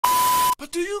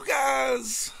But do you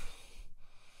guys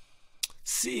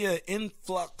see an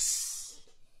influx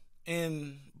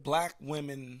in black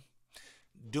women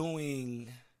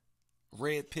doing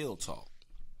red pill talk?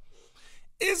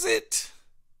 Is it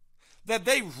that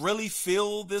they really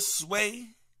feel this way?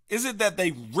 Is it that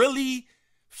they really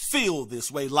feel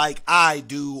this way like I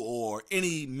do, or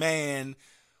any man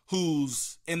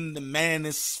who's in the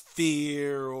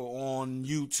manosphere or on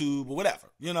YouTube or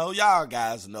whatever? You know, y'all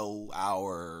guys know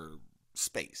our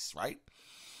space, right?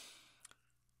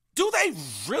 Do they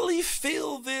really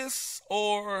feel this,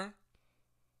 or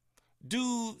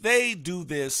do they do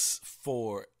this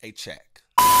for a check?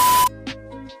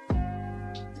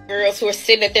 Girls who are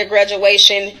sitting at their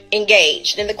graduation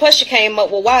engaged. And the question came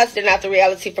up, well, why is there not the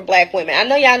reality for black women? I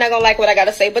know y'all not gonna like what I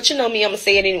gotta say, but you know me, I'm gonna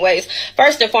say it anyways.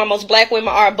 First and foremost, black women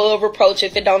are above reproach.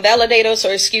 If it don't validate us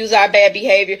or excuse our bad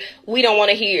behavior, we don't want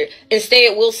to hear it.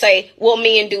 Instead, we'll say, well,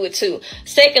 men do it too.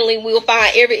 Secondly, we'll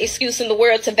find every excuse in the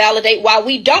world to validate why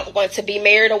we don't want to be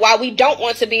married or why we don't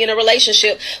want to be in a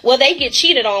relationship. Well, they get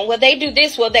cheated on. Well, they do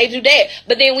this. Well, they do that.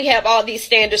 But then we have all these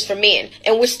standards for men,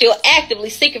 and we're still actively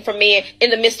seeking for men in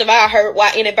the midst of our hurt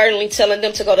while inadvertently telling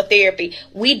them to go to therapy.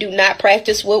 We do not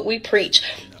practice what we preach.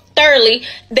 Thirdly,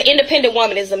 the independent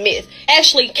woman is a myth.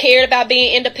 Actually cared about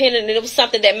being independent and it was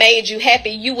something that made you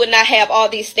happy, you would not have all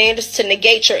these standards to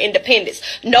negate your independence.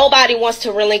 Nobody wants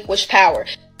to relinquish power.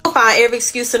 You'll find every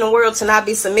excuse in the world to not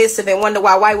be submissive and wonder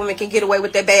why white women can get away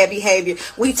with their bad behavior.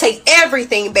 We take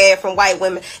everything bad from white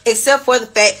women, except for the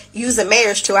fact using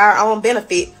marriage to our own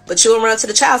benefit. But you'll run to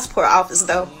the child support office,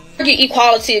 though.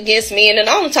 Equality against men, and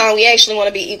the only time we actually want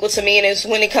to be equal to men is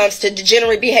when it comes to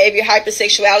degenerate behavior,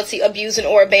 hypersexuality, abusing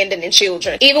or abandoning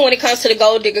children. Even when it comes to the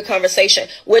gold digger conversation,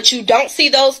 what you don't see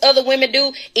those other women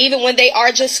do, even when they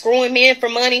are just screwing men for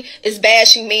money, is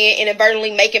bashing men and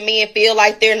inadvertently making men feel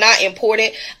like they're not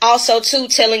important. Also, too,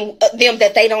 telling them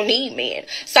that they don't need men.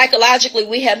 Psychologically,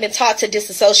 we have been taught to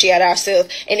disassociate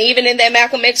ourselves, and even in that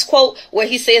Malcolm X quote where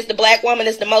he says the black woman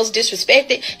is the most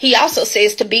disrespected, he also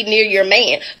says to be near your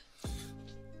man.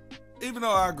 Even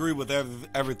though I agree with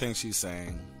everything she's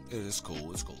saying, it's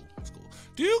cool.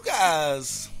 Do you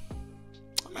guys,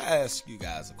 I'm going to ask you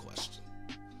guys a question.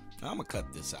 Now, I'm going to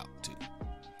cut this out too.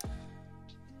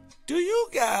 Do you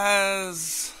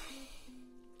guys,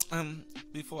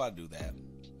 before I do that,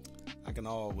 I can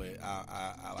always,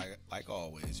 I like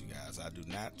always, you guys, I do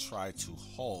not try to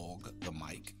hog the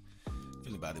mic. If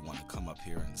anybody want to come up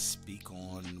here and speak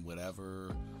on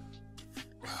whatever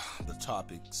the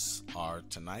topics are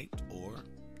tonight, or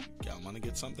y'all want to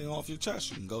get something off your chest,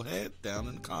 you can go ahead down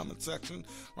in the comment section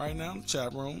right now in the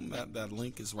chat room. That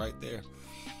link is right there.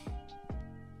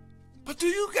 But do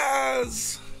you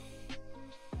guys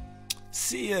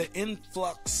see an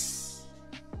influx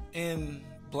in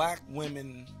black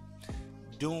women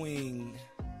doing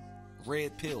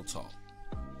red pill talk?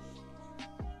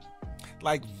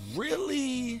 Like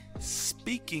really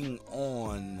speaking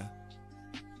on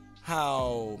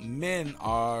how men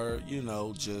are, you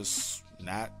know, just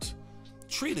not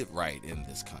treated right in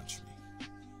this country.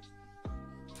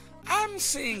 I'm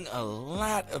seeing a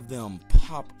lot of them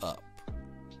pop up.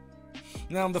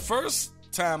 Now, the first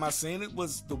time I seen it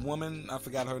was the woman, I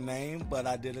forgot her name, but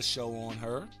I did a show on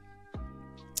her.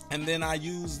 And then I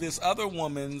used this other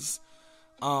woman's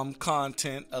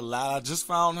content a lot. I just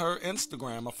found her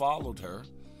Instagram. I followed her.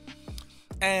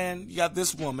 And you got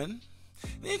this woman.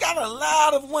 You got a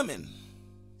lot of women.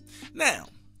 Now,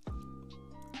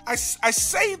 I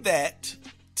say that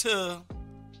to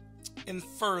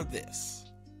infer this.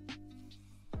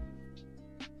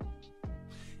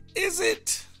 Is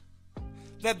it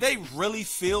that they really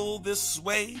feel this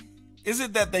way? Is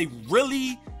it that they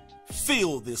really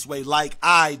feel this way like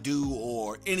I do,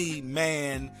 or any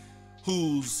man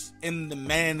who's in the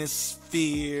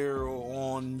manosphere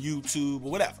or on YouTube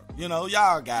or whatever? You know,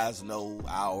 y'all guys know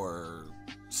our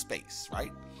space,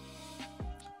 right?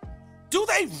 Do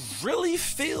they really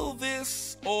feel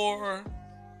this, or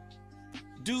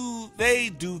do they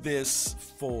do this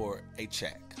for a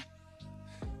check?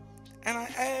 And I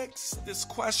ask this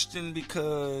question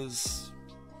because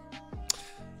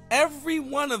every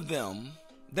one of them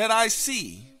that I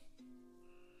see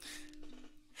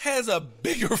has a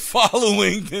bigger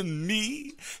following than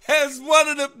me,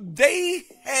 they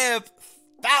have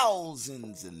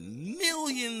thousands and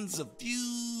millions of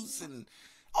views and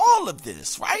all of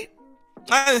this, right?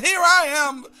 And here I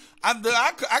am.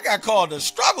 I got called a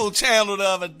struggle channel the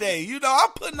other day. You know, I'm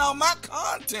putting out my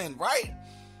content, right?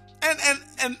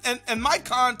 And my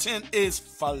content is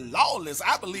flawless.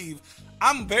 I believe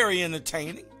I'm very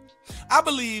entertaining. I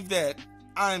believe that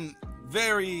I'm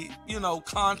very,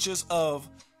 conscious of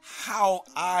how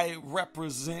I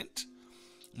represent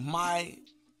my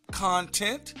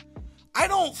content. I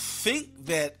don't think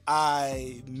that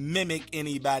I mimic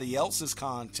anybody else's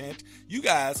content. You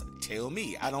guys tell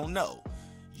me. I don't know.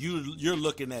 You're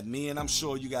looking at me, and I'm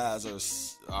sure you guys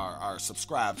are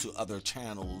subscribed to other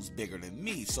channels bigger than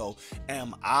me. So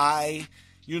am I,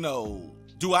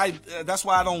 do I, that's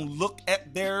why I don't look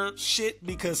at their shit,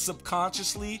 because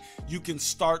subconsciously you can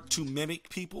start to mimic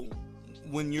people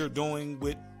when you're doing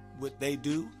what they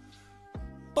do.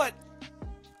 But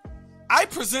I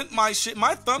present my shit,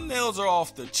 my thumbnails are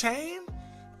off the chain,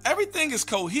 everything is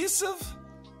cohesive,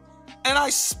 and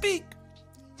I speak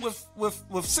with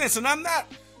sense. And I'm not,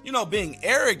 being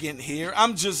arrogant here.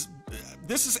 I'm just,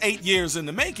 this is 8 years in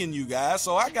the making, you guys,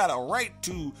 so I got a right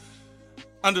to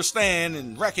understand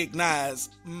and recognize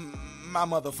my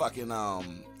motherfucking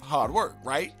hard work,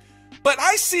 right? But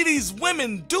I see these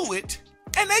women do it,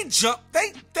 and they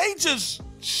just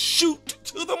shoot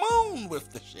to the moon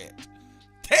with the shit.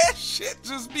 That shit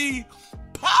just be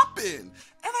popping, and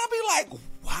I'll be like,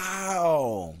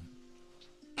 wow.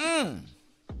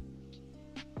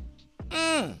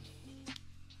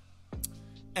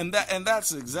 And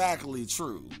that's exactly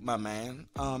true, my man.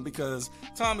 Because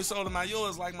Tommy Sotomayor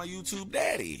is like my YouTube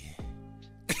daddy.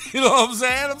 You know what I'm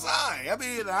saying? I'm sorry. I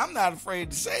mean, I'm not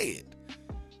afraid to say it.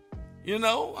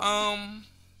 And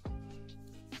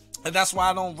that's why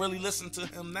I don't really listen to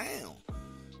him now.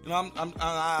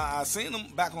 I seen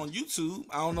him back on YouTube.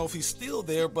 I don't know if he's still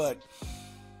there, but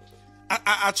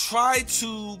I try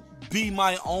to be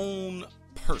my own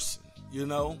person,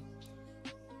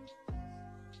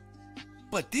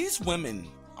 But these women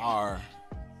are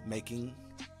making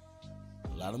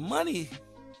a lot of money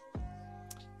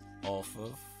off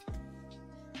of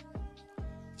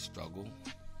the struggle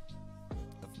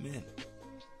of men.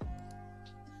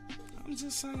 I'm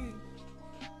just saying.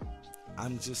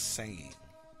 I'm just saying.